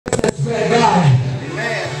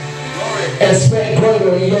expect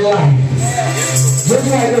greater in your life. Just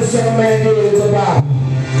like this young man did in the Bible,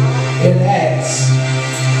 in Acts.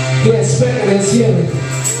 He expected his healing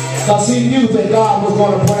because he knew that God was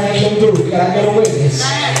going to bring him through. Can I get a witness?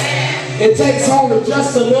 It takes only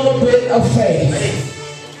just a little bit of faith.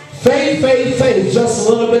 Faith, just a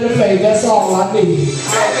little bit of faith. That's all I need.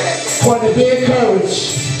 For to be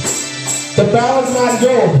encouraged. The battle is not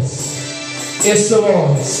yours. It's the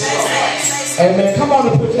Lord's. Amen. Come on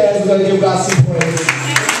and put your hands together and give God some praise.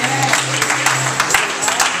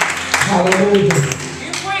 Hallelujah.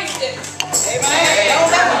 You preached it. Amen.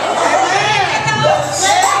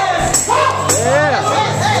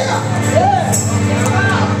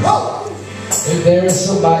 If there is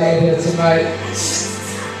somebody in here tonight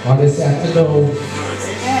or this afternoon,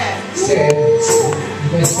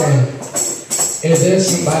 if there's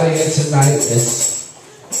somebody here tonight that's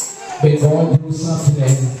been going through something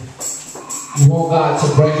and you want God to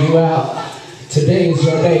bring you out, today is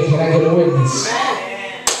your day. Can I get a witness?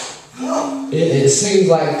 It seems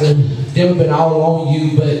like the devil been all on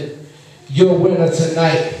you, but you're a winner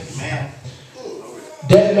tonight.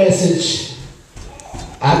 That message,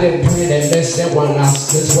 I didn't pray that message. That wasn't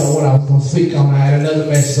what I was going to speak on. I had another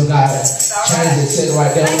message, so God changed it, said it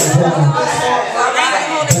right there on the phone.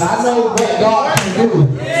 But I know what God can do.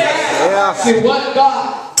 See what God.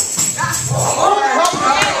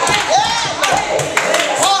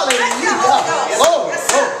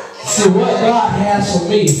 See what God has for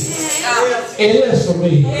me. It is for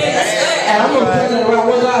me. And I'm going to turn it around.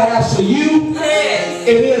 What God has for you,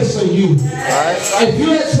 it is for you. If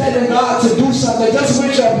you're expecting God to do something, just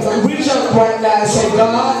reach up right now and say,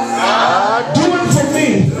 God, do it for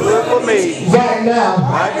me. Do it for me. Right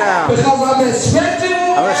now. Because I'm expecting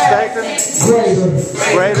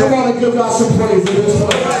greater. Come on and give God some praise in this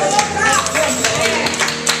place.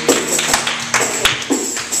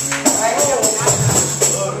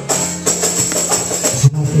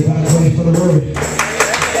 Everybody ready for the word?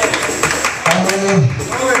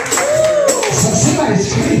 So somebody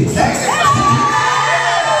scream.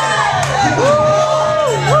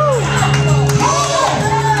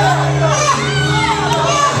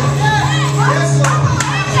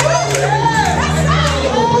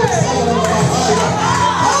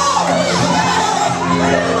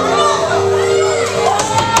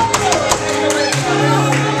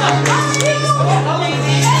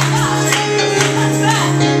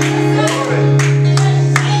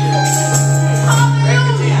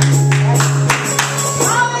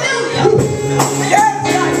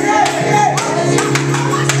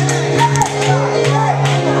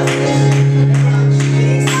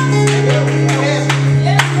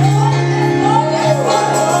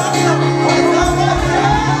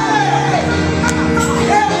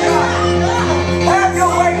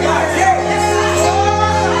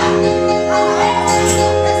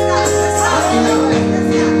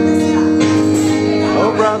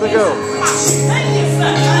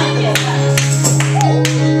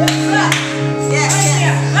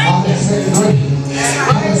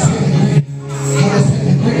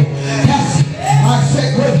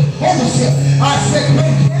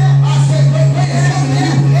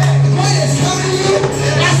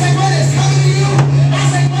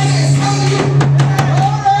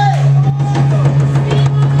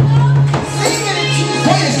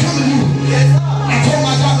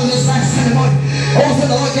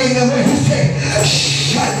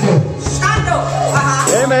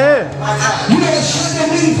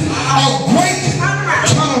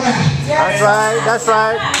 That's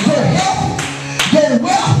right. Your health, your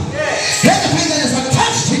wealth, everything that is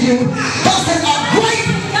attached to you, does a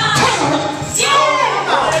great turnaround.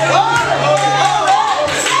 A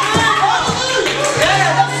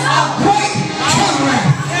great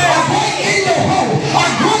turnaround. A great in your home. A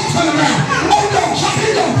great turnaround. Oh, don't jump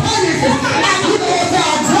in your finances. I do know it's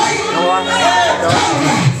a great turnaround.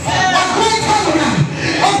 A great turnaround.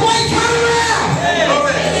 A great turnaround.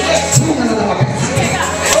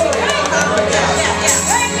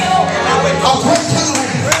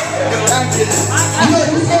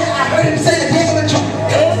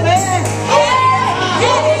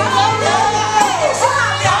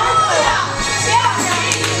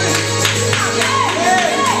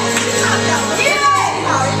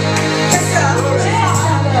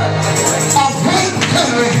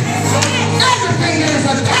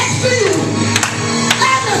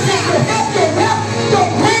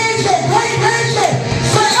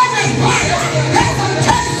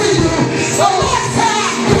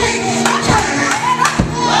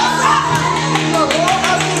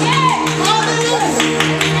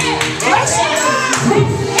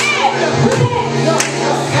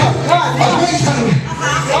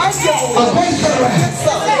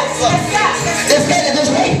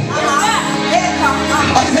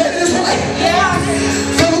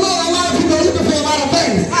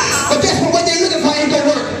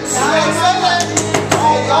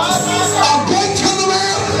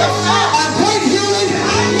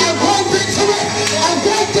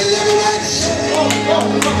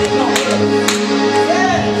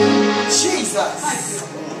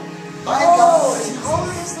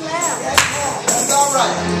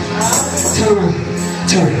 Turn around.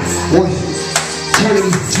 Turn. 1. Turn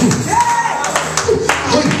again. 2.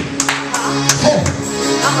 3. 4.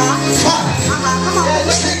 5.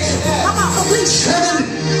 6. 7.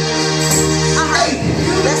 8.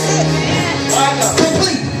 That's it.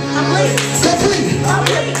 Complete.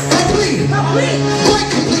 Great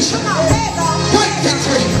completion. Great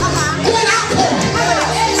victory. Great outcome.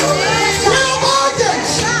 Real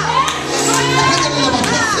margins.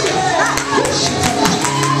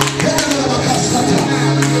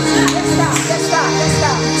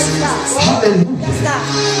 Hallelujah.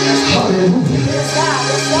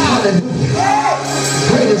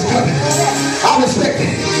 Great is coming. I'm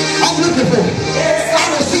expecting. I'm looking for it. I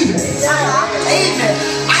receive it. Amen.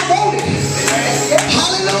 I want it.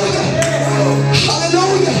 Hallelujah.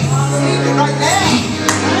 Hallelujah. Right now.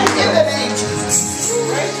 Give it angels.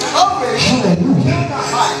 Hallelujah.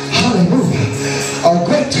 Hallelujah. A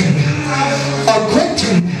great turn. A great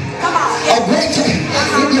turn. A great turn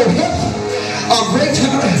in your health. A great turn.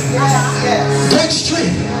 Great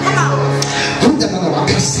strength. Great strength.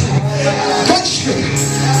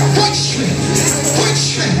 Great strength. Great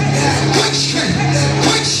strength. Great strength.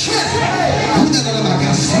 Great strength.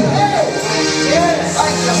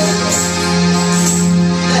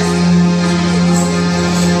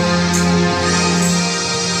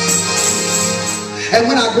 And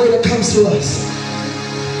when our greater comes to us,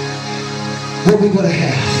 what are we going to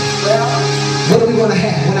have? What are we going to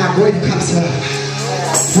have when our greater comes to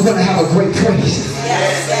us? We're going to have a great praise.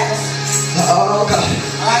 Oh God.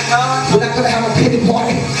 We're not going to have a pity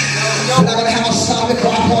party. We're not going to have a sobbing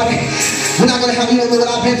cry party. We're not going to have, you know what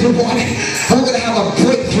I've been through party. We're going to have a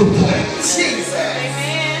breakthrough party.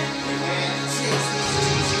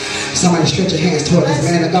 Somebody stretch your hands toward this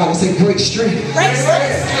man of God and say, great strength.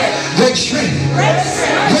 Great strength.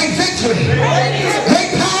 Great victory.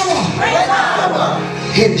 Great power.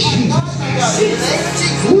 In Jesus.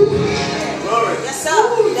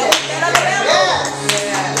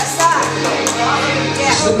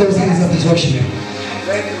 Slip those hands up and worship him.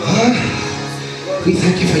 We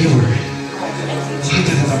thank you for your word.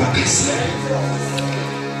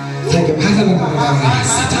 Thank you.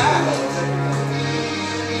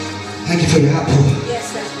 Thank you for your outpour.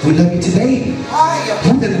 We love you today.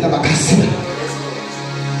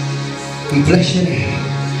 We bless your name.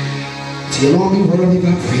 To your Lord, we worthy of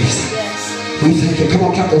our praise. We thank you. Come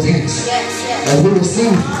on, clap those hands. As we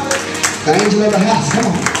receive the angel of the house. Come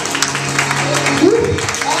on. Woo.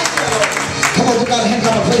 Come on, you got a hand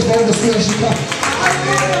clap of praise for overseer as she comes.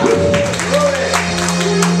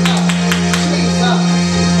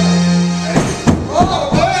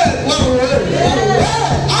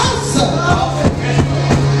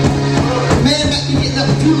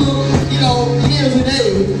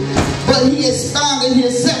 He has found in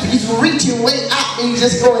himself, he's reaching way out and he's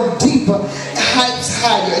just going deeper, heights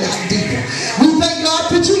higher and deeper. We thank God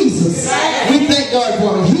for Jesus. We thank God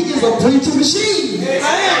for him. He is a preaching machine.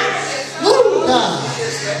 Woo, God.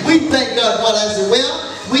 We thank God for that. I said, well,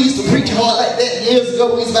 we used to preach hard like that years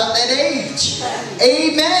ago. We was about that age.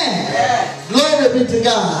 Amen. Glory be to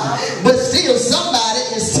God. But still somebody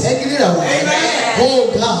is taking it over.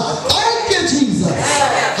 Oh God. Thank you, Jesus.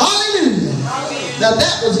 Hallelujah. Now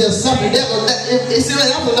that was just something that was, it's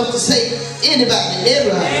enough to say anybody,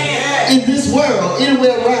 everybody in this world,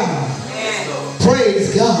 anywhere around.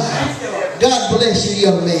 Praise God. God bless you,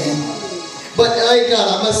 young man. But God,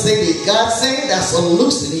 I must say that God said that's a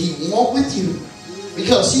lucid He wants with you.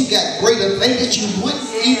 Because He got greater things that you wouldn't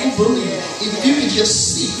even believe if you could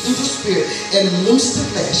just see through the Spirit and loose the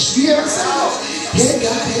flesh. You hear what I'm saying? Hey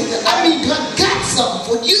God, hey God. I mean, God got something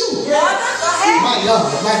for you. My God,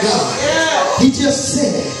 my God. He just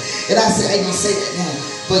said it. And I said, I ain't gonna say that now.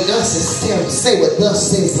 But God says, say what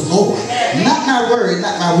thus says the Lord. Not my word,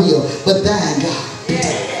 not my will, but thine, God.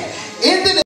 In the